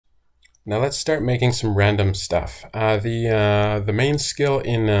Now let's start making some random stuff. The main skill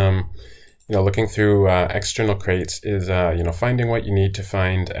in looking through external crates is finding what you need to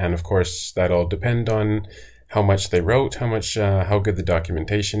find, and of course that'll depend on how much they wrote, how good the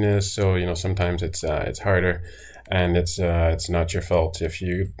documentation is. So sometimes it's harder, and it's not your fault if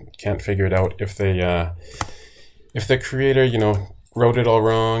you can't figure it out. If the creator wrote it all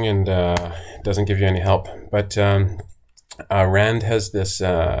wrong and doesn't give you any help, but Rand has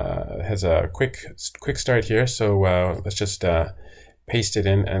a quick start here, so let's just paste it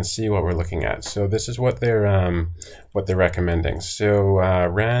in and see what we're looking at. So this is what they're recommending. So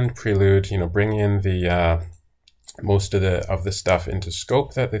Rand Prelude, bring in the most of the stuff into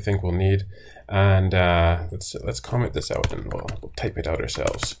scope that they think we'll need, and let's comment this out and we'll type it out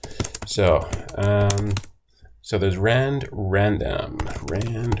ourselves. So there's Rand Random,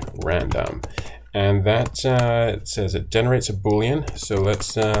 and that it says it generates a Boolean. So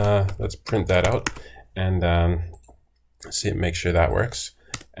let's print that out and see, make sure that works.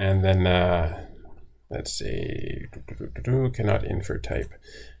 And then let's see, cannot infer type.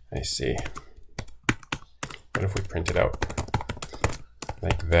 I see. What if we print it out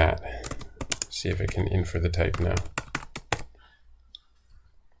like that? See if it can infer the type now.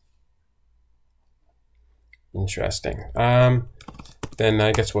 Interesting. Then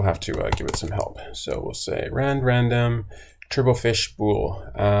I guess we'll have to give it some help. So we'll say Rand Random Turbofish Bool.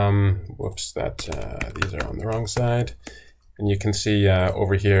 Whoops, these are on the wrong side. And you can see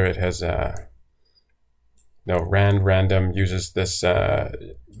over here it has Rand Random uses this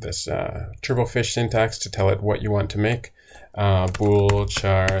Turbofish syntax to tell it what you want to make. Bool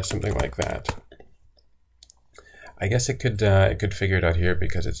char, something like that. I guess it could figure it out here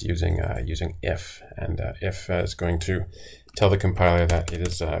because it's using if, and if is going to tell the compiler that it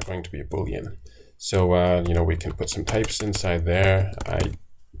is going to be a Boolean. So we can put some types inside there. I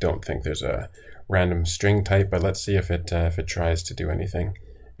don't think there's a random string type, but let's see if it tries to do anything.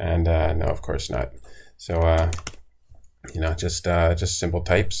 And no, of course not. So just simple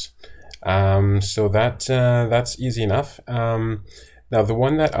types. So that's easy enough. Now the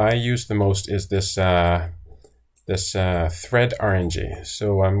one that I use the most is this thread RNG.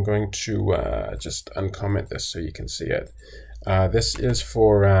 So I'm going to just uncomment this so you can see it. This is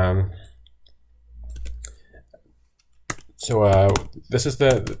for this is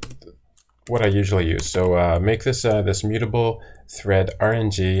what I usually use. So make this this mutable thread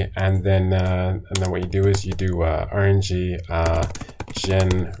RNG, and then what you do is you do RNG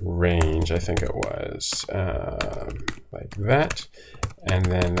gen range, I think it was, like that. And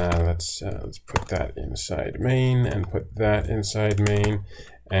then let's put that inside main and put that inside main,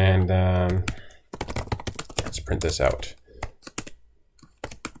 and let's print this out.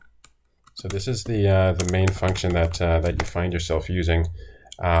 So this is the main function that you find yourself using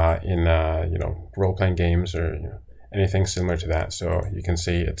in role-playing games or anything similar to that. So you can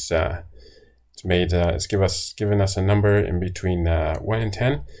see it's given us a number in between 1 and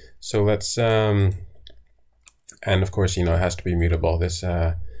 10. So let's and of course, it has to be mutable. This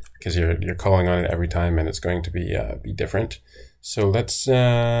because you're calling on it every time, and it's going to be different. So let's do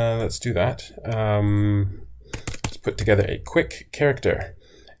that. Let's put together a quick character,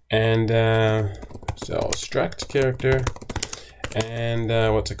 and so struct character, and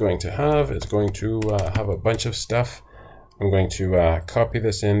what's it going to have? It's going to have a bunch of stuff. I'm going to copy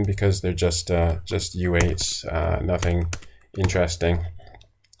this in because they're just U8s, nothing interesting.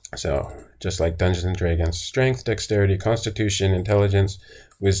 So just like Dungeons and Dragons, strength, dexterity, constitution, intelligence,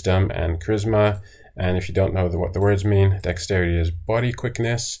 wisdom, and charisma. And if you don't know what the words mean, dexterity is body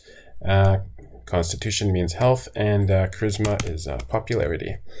quickness, constitution means health, and charisma is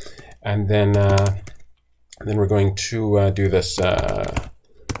popularity. And then we're going to do this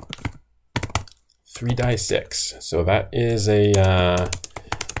 3die6. So that is a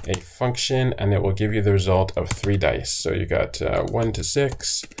function, and it will give you the result of 3 dice. So you got 1 to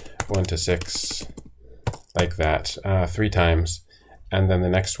 6, 1 to 6, like that, 3 times. And then the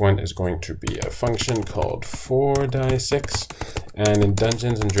next one is going to be a function called 4die6. And in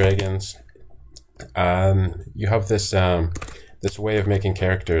Dungeons and Dragons, you have this this way of making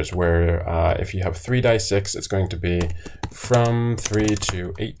characters where if you have 3die6, it's going to be from 3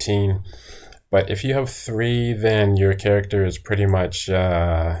 to 18. But if you have 3, then your character is pretty much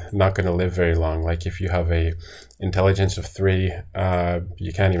not going to live very long. Like if you have a intelligence of 3,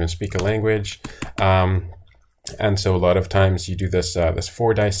 you can't even speak a language. And so a lot of times you do this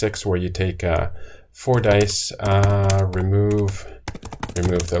 4die6 where you take 4 dice, remove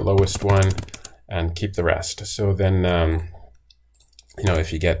the lowest one, and keep the rest. So then,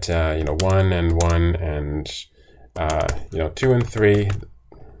 if you get 1 and 1 and 2 and 3.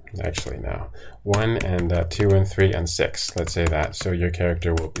 actually no, 1 and 2 and 3 and 6. Let's say that. So your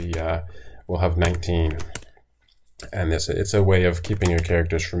character will be will have 19, and it's a way of keeping your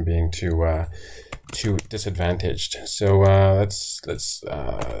characters from being too disadvantaged. So let's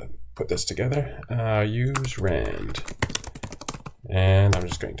put this together. Use rand, and I'm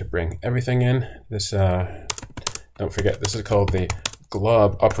just going to bring everything in. This don't forget, this is called the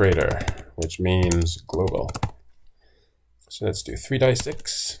glob operator, which means global. So let's do 3 die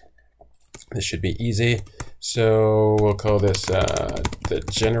 6. This should be easy. So we'll call this the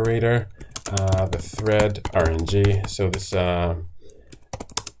generator, the thread RNG. So this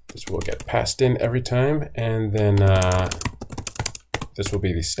will get passed in every time, and then this will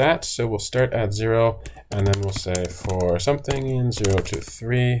be the stats. So we'll start at 0, and then we'll say for something in 0 to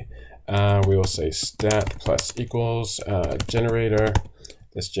 3, we will say stat plus equals generator,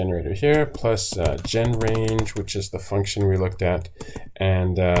 this generator here, plus gen range, which is the function we looked at,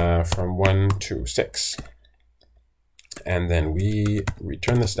 and from 1 to 6. And then we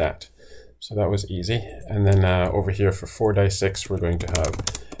return the stat. So that was easy. And then over here for 4 die 6, we're going to have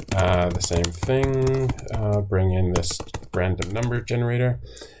the same thing, bring in this random number generator,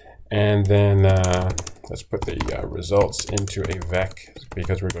 and then let's put the results into a vec,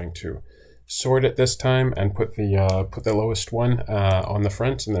 because we're going to sort it this time and put the lowest one on the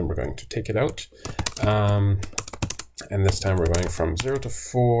front, and then we're going to take it out. And this time we're going from 0 to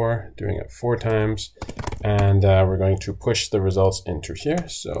 4, doing it 4 times, and we're going to push the results into here.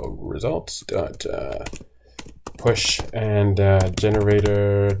 So results dot push and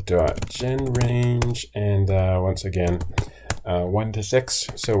generator dot gen range, and once again 1 to 6.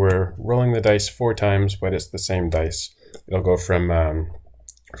 So we're rolling the dice 4 times, but it's the same dice. It'll go from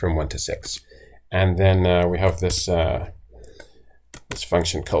 1 to 6. And then we have this this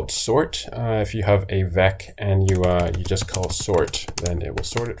function called sort. If you have a vec and you just call sort, then it will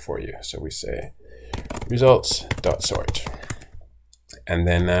sort it for you. So we say results dot sort, and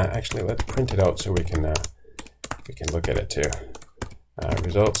then actually let's print it out so we can look at it too.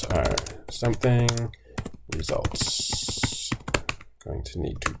 Results are something results. Going to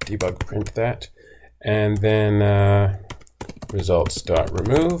need to debug print that, and then results dot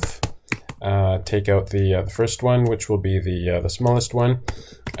remove. Take out the first one, which will be the smallest one,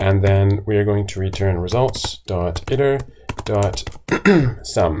 and then we are going to return results dot iter dot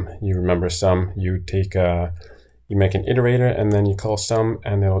sum. You remember sum? You take you make an iterator, and then you call sum,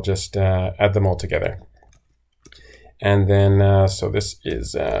 and it'll just add them all together. And then so this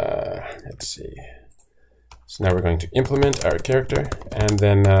is let's see. So now we're going to implement our character, and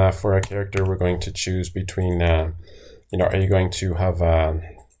then for our character, we're going to choose between you know, are you going to have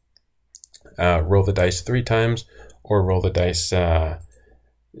roll the dice 3 times, or roll the dice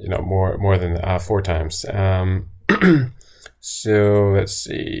you know, more than 4 times. So let's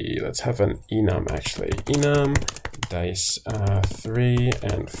see, let's have an enum actually. Enum dice 3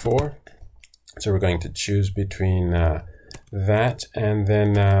 and 4. So we're going to choose between that, and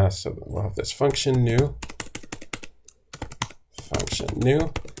then so we'll have this function new,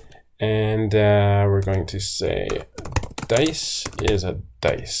 and we're going to say dice is a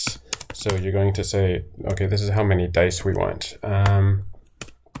dice. So you're going to say, okay, this is how many dice we want. And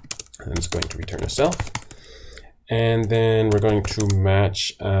it's going to return a self. And then we're going to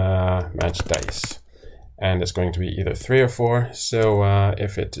match dice. And it's going to be either 3 or 4. So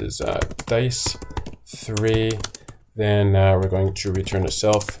if it is dice 3, then we're going to return a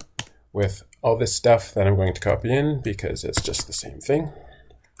self with all this stuff that I'm going to copy in, because it's just the same thing,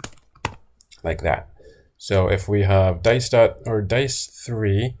 like that. So if we have dice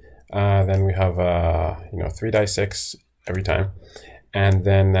 3, then we have you know, 3 die 6 every time, and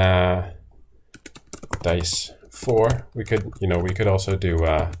then dice 4. We could also do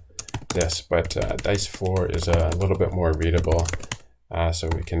this, but dice 4 is a little bit more readable, so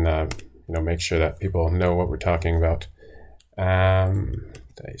we can you know, make sure that people know what we're talking about.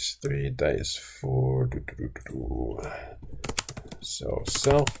 Dice 3, dice 4. So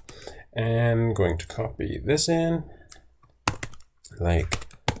self, and going to copy this in like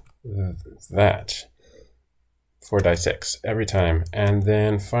that. 4 die 6 every time. And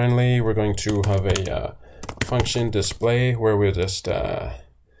then finally we're going to have a function display, where we'll just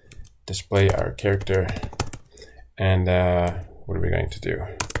display our character. And what are we going to do?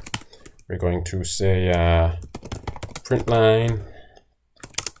 We're going to say print line,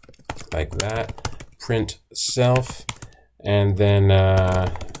 like that, print self, and then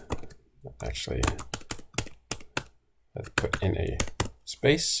actually let's put in a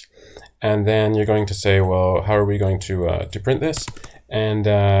space, and then you're going to say, well, how are we going to print this? And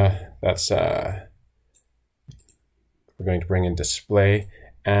that's we're going to bring in display,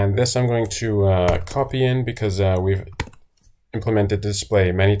 And this I'm going to copy in because we've implemented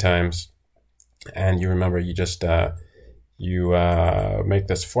display many times. And you remember, you just make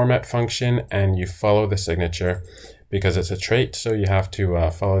this format function and you follow the signature because it's a trait. So you have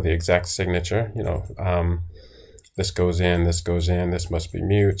to follow the exact signature. You know, this goes in, this goes in, this must be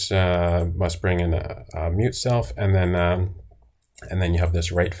mute, must bring in a mute self, and then you have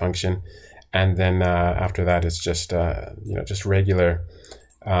this write function. And then after that, it's just you know, just regular,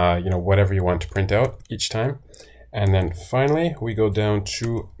 you know, whatever you want to print out each time. And then finally, we go down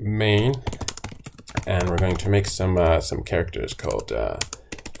to main, and we're going to make some characters called.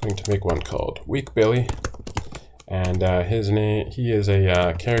 Going to make one called Weak Billy, and his name. He is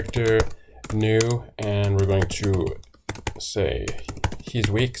a character new, and we're going to say he's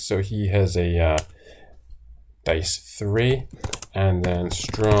weak, so he has a dice 3, and then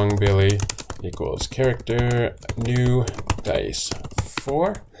strong Billy equals character new dice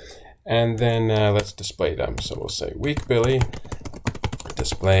 4, and then let's display them. So we'll say weak Billy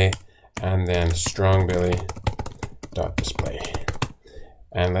display, and then strong Billy dot display,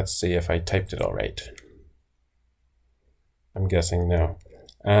 and let's see if I typed it all right. I'm guessing no.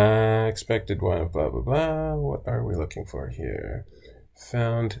 Expected one of blah blah blah. What are we looking for here?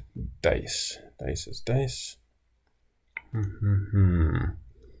 Found dice. Dice is dice.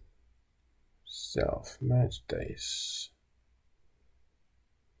 Self match dice.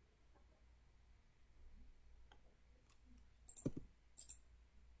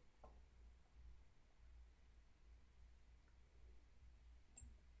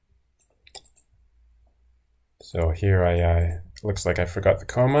 So here I looks like I forgot the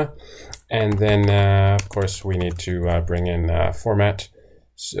comma, and then of course we need to bring in format.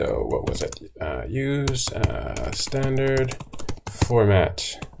 So what was it? Use standard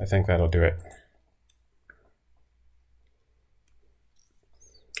format. I think that'll do it.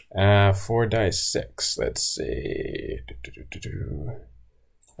 4 dice 6. Let's see.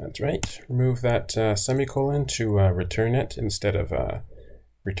 That's right. Remove that semicolon to return it instead of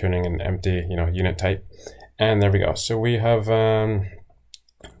returning an empty, you know, unit type. And there we go. So we have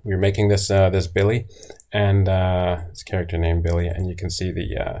we're making this this Billy, and it's character name Billy, and you can see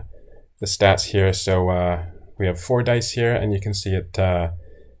the stats here. So we have 4 dice here, and you can see it.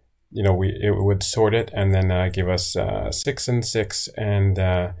 You know, it would sort it and then give us 6 and 6 and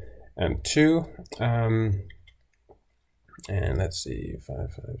 2. And let's see, 5, 5,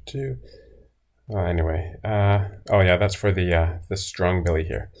 2. Anyway, oh yeah, that's for the strong Billy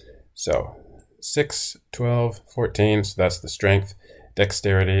here. So 6, 12, 14, so that's the strength.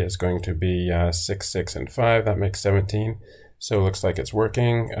 Dexterity is going to be 6, 6, and 5. That makes 17. So it looks like it's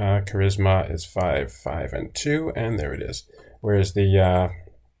working. Charisma is 5, 5, and 2, and there it is. Whereas the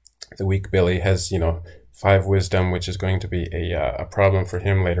weak Billy has, you know, 5 wisdom, which is going to be a problem for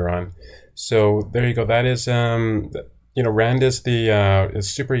him later on. So there you go. That is, you know, Rand is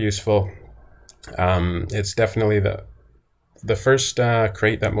is super useful. It's definitely the first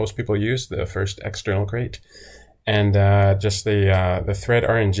crate that most people use, the first external crate, and just the thread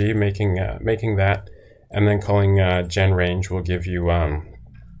RNG making that, and then calling gen range will give you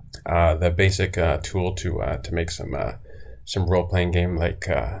the basic tool to make some role-playing game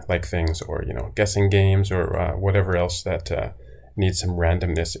like things, or, you know, guessing games, or whatever else that needs some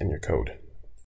randomness in your code.